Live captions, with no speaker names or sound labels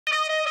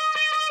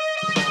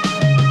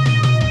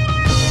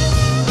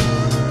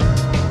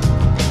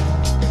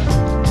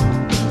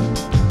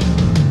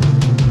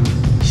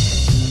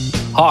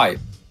Hi,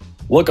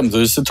 welcome to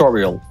this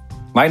tutorial.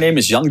 My name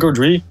is Jan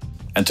Gaudry,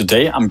 and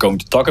today I'm going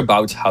to talk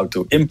about how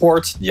to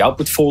import the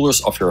output folders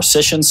of your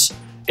sessions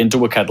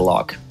into a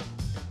catalog.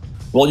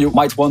 Well, you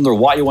might wonder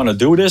why you want to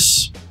do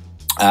this.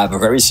 I have a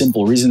very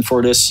simple reason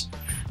for this.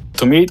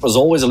 To me, it was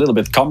always a little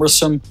bit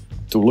cumbersome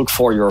to look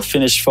for your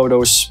finished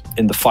photos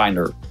in the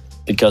Finder,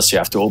 because you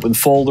have to open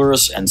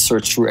folders and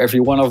search through every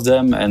one of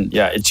them, and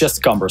yeah, it's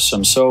just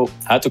cumbersome. So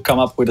I had to come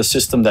up with a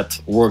system that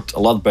worked a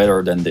lot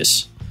better than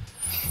this.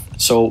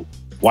 So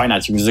why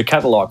not use the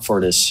catalog for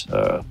this?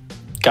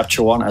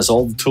 Capture One has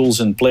all the tools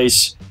in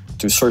place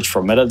to search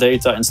for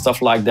metadata and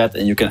stuff like that,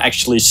 and you can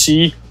actually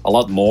see a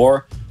lot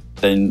more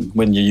than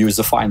when you use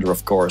the Finder,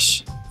 of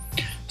course.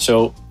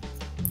 So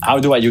how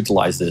do I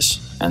utilize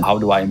this and how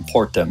do I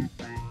import them?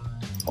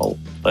 Well,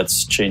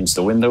 let's change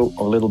the window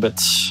a little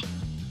bit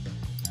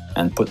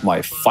and put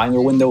my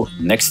Finder window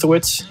next to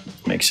it.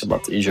 Makes it a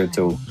lot easier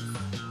to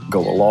go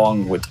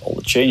along with all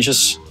the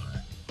changes.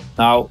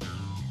 Now,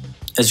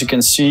 as you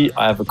can see,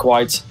 I have a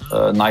quite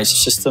nice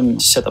system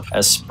set up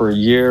as per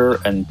year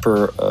and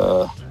per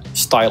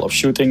style of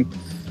shooting.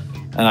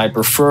 And I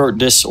prefer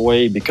this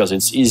way because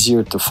it's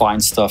easier to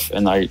find stuff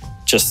and I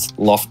just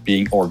love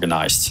being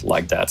organized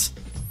like that.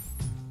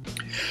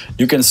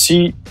 You can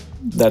see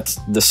that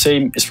the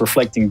same is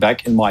reflecting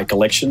back in my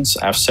collections.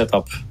 I've set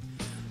up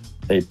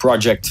a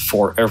project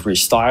for every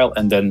style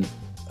and then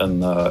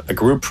a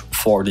group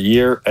for the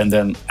year and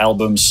then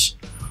albums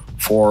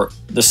for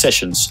the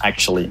sessions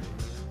actually.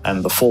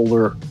 And the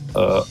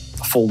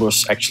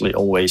folders actually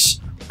always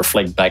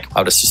reflect back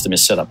how the system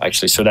is set up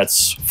actually, so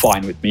that's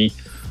fine with me.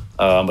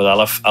 But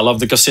I love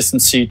the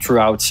consistency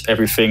throughout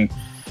everything.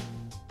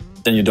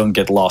 Then you don't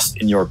get lost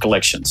in your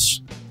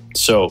collections.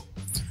 So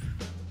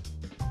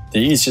the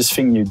easiest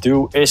thing you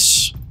do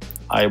is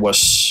I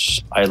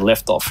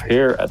left off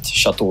here at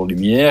Chateau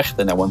Lumière.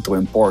 Then I want to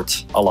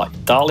import Alla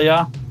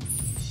Italia.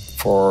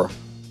 For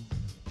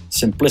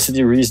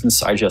simplicity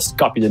reasons, I just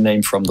copy the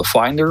name from the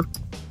Finder.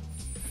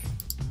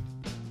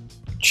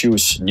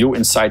 Choose New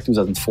Inside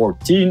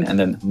 2014 and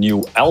then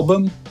New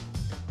Album.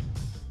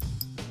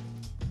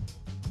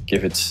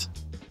 Give it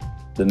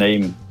the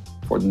name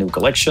for the new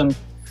collection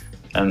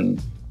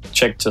and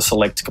check to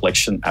select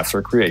collection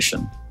after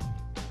creation.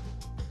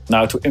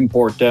 Now to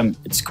import them,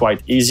 it's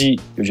quite easy.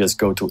 You just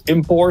go to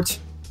Import.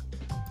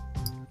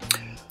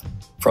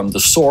 From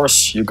the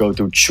source, you go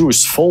to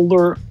Choose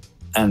Folder.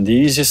 And the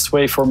easiest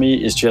way for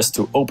me is just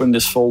to open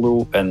this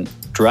folder and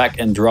drag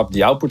and drop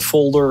the output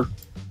folder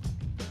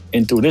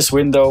into this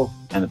window,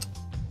 and it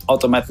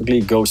automatically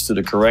goes to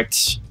the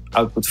correct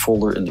output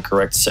folder in the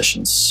correct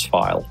sessions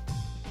file,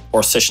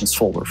 or sessions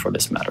folder for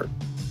this matter.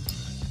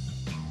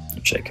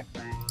 Check.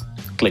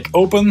 Click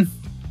Open.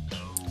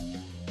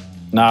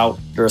 Now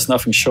there's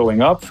nothing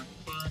showing up,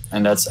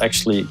 and that's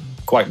actually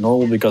quite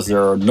normal because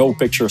there are no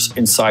pictures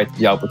inside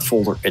the output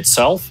folder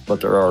itself,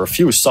 but there are a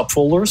few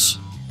subfolders.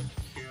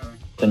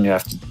 Then you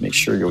have to make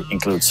sure you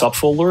include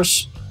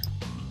subfolders.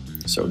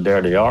 So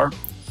there they are.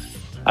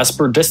 As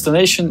per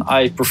destination,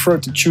 I prefer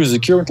to choose the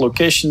current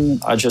location.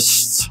 I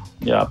just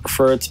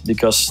prefer it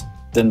because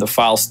then the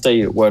files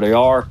stay where they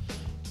are.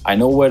 I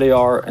know where they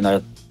are and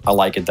I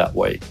like it that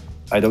way.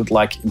 I don't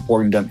like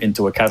importing them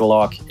into a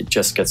catalog. It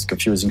just gets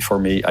confusing for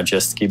me. I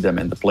just keep them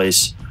in the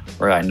place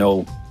where I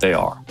know they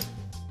are.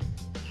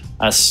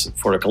 As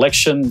for the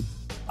collection,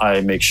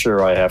 I make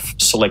sure I have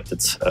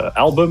selected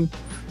album,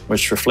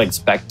 which reflects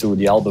back to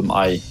the album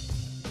I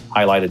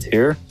highlighted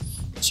here.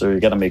 So you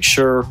gotta make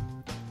sure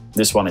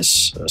this one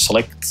is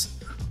selected.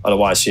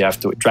 Otherwise, you have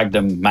to drag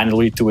them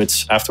manually to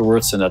it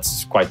afterwards, and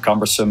that's quite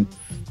cumbersome.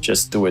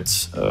 Just do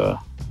it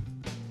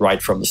right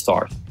from the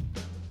start.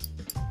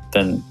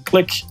 Then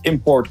click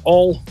Import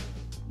All.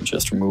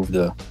 Just remove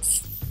the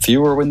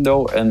viewer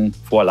window, and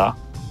voila.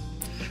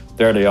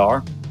 There they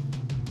are.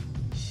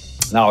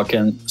 Now I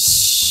can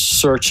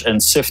search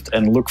and sift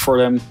and look for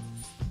them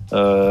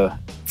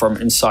from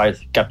inside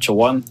Capture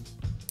One.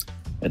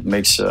 It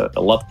makes it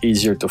a lot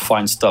easier to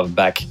find stuff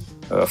back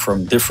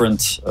from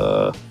different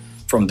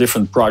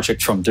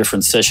projects, from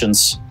different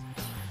sessions.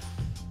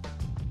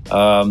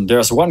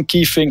 There's one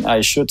key thing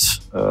I should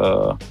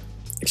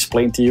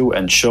explain to you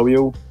and show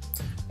you.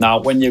 Now,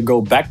 when you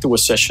go back to a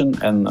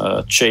session and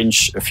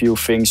change a few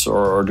things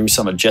or do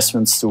some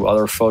adjustments to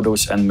other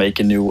photos and make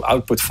a new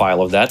output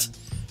file of that,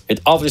 it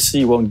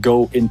obviously won't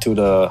go into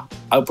the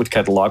output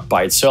catalog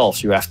by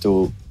itself. You have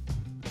to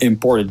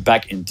import it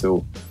back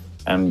into,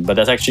 but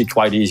that's actually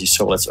quite easy.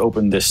 So let's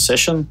open this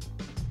session.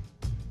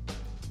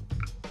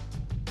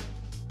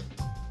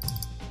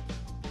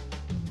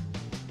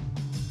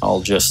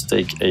 I'll just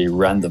take a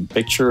random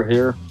picture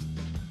here.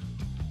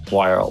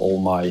 Why are all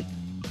my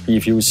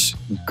previews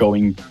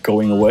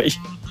going away?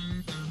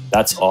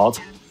 That's odd.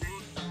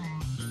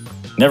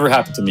 Never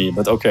happened to me,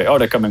 but okay. Oh,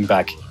 they're coming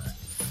back.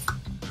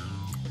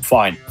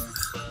 Fine.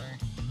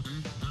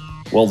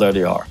 Well, there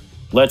they are.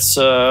 Let's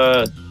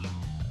I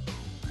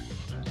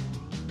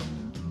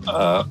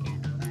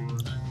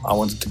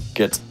wanted to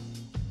get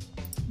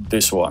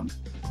this one.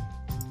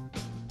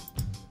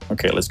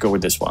 Okay, let's go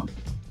with this one.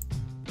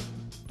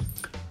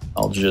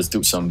 I'll just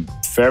do some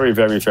very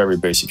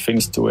basic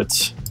things to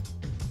it,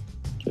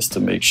 just to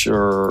make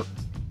sure.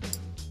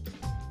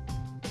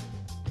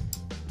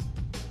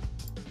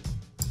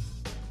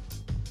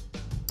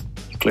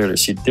 You clearly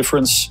see the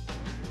difference.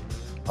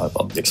 I'll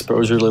up the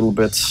exposure a little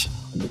bit,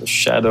 a bit of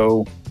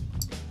shadow.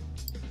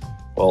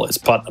 Well, it's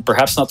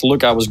perhaps not the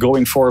look I was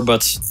going for,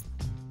 but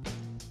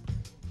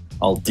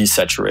I'll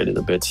desaturate it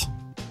a bit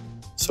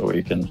so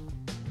you can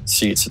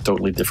see it's a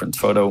totally different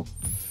photo.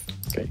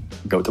 Okay,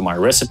 go to my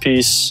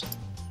recipes,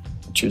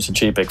 choose a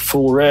JPEG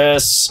full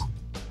res.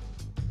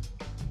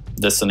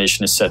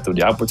 Destination is set to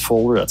the output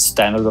folder. That's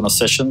standard on a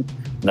session,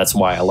 and that's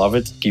why I love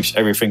it. It keeps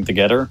everything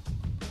together.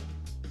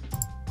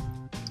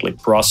 Click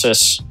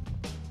process,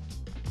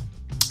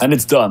 and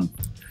it's done.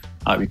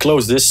 We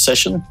close this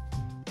session.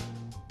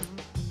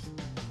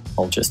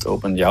 I'll just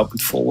open the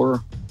output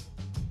folder.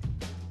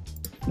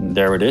 And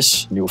there it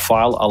is, new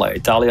file, Alla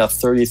Italia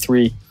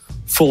 33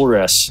 full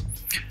res.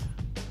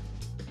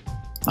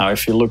 Now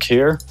if you look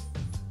here,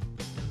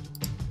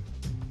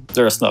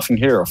 there's nothing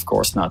here, of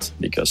course not,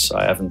 because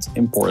I haven't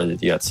imported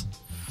it yet.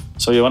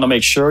 So you want to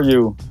make sure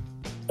you,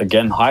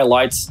 again,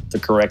 highlight the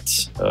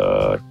correct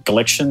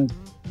collection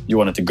you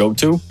want it to go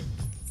to.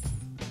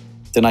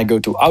 Then I go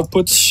to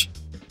Outputs,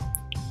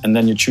 and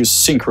then you choose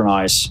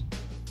Synchronize.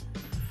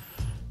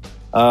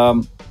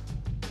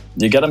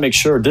 You gotta make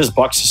sure this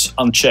box is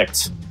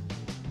unchecked,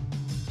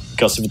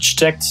 because if it's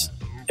checked,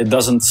 it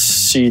doesn't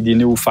see the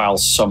new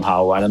files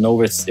somehow. I don't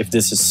know if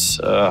this is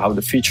how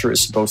the feature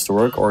is supposed to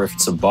work, or if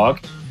it's a bug.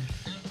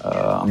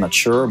 I'm not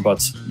sure,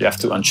 but you have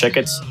to uncheck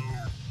it.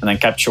 And then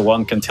Capture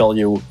One can tell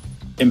you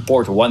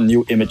import one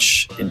new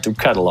image into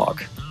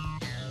catalog.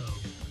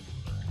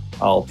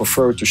 I'll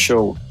prefer to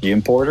show the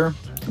importer,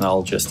 and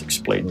I'll just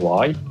explain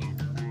why.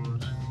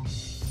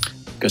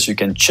 Because you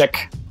can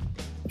check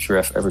if you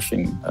have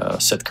everything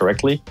set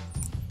correctly.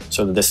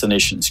 So the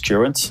destination is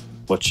current,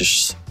 which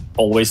is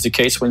always the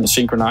case when you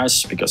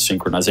synchronize, because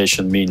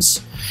synchronization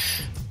means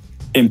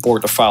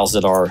import the files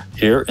that are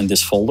here in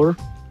this folder.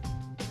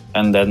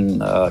 And then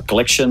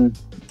collection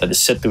that is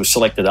set to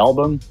selected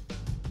album,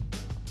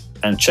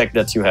 and check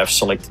that you have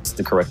selected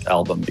the correct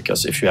album,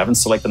 because if you haven't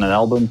selected an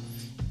album,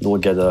 you'll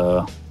get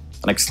an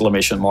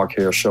exclamation mark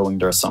here showing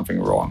there's something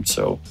wrong.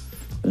 So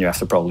then you have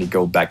to probably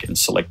go back and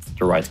select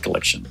the right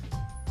collection.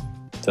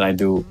 Then I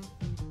do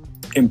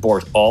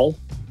import all,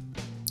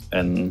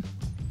 and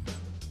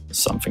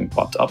something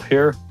popped up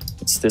here.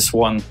 It's this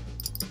one.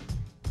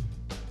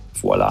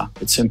 Voila,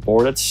 it's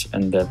imported,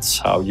 and that's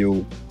how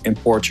you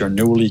import your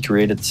newly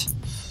created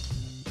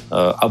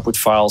output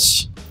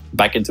files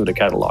back into the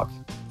catalog.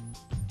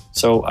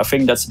 So I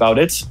think that's about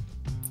it.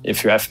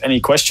 If you have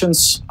any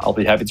questions, I'll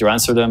be happy to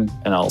answer them,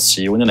 and I'll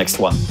see you in the next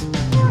one.